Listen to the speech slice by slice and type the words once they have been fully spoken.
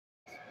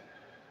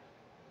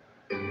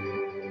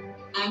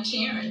I'm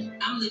Karen.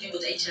 I'm living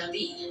with HIV,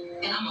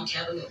 and I'm on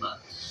cabenuva.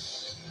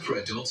 For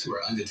adults who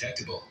are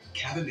undetectable,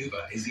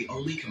 cabenuva is the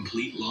only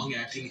complete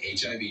long-acting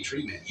HIV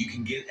treatment you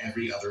can get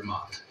every other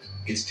month.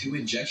 It's 2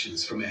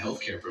 injections from a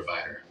healthcare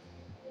provider.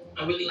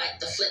 I really like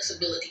the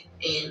flexibility,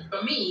 and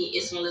for me,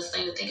 it's one less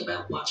thing to think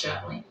about while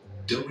traveling.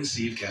 Don't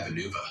receive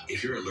cabenuva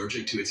if you're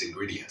allergic to its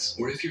ingredients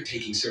or if you're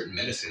taking certain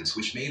medicines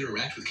which may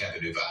interact with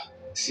cabenuva.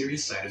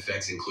 Serious side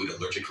effects include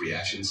allergic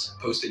reactions,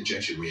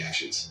 post-injection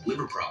reactions,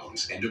 liver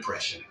problems, and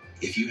depression.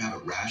 If you have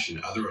a rash and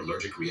other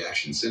allergic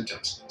reaction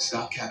symptoms,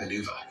 stop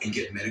cabenuva and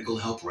get medical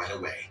help right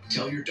away.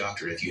 Tell your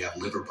doctor if you have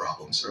liver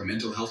problems or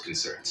mental health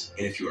concerns,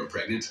 and if you are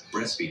pregnant,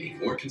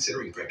 breastfeeding, or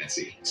considering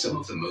pregnancy. Some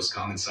of the most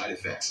common side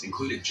effects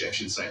include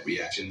injection site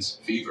reactions,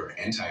 fever,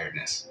 and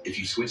tiredness. If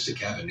you switch to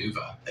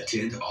cabenuva,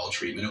 attend all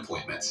treatment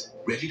appointments.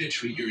 Ready to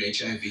treat your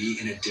HIV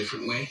in a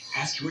different way?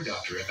 Ask your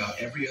doctor about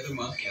every other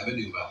month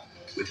cabenuva.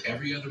 With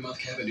every other month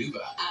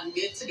cabenuva, I'm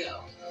good to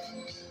go.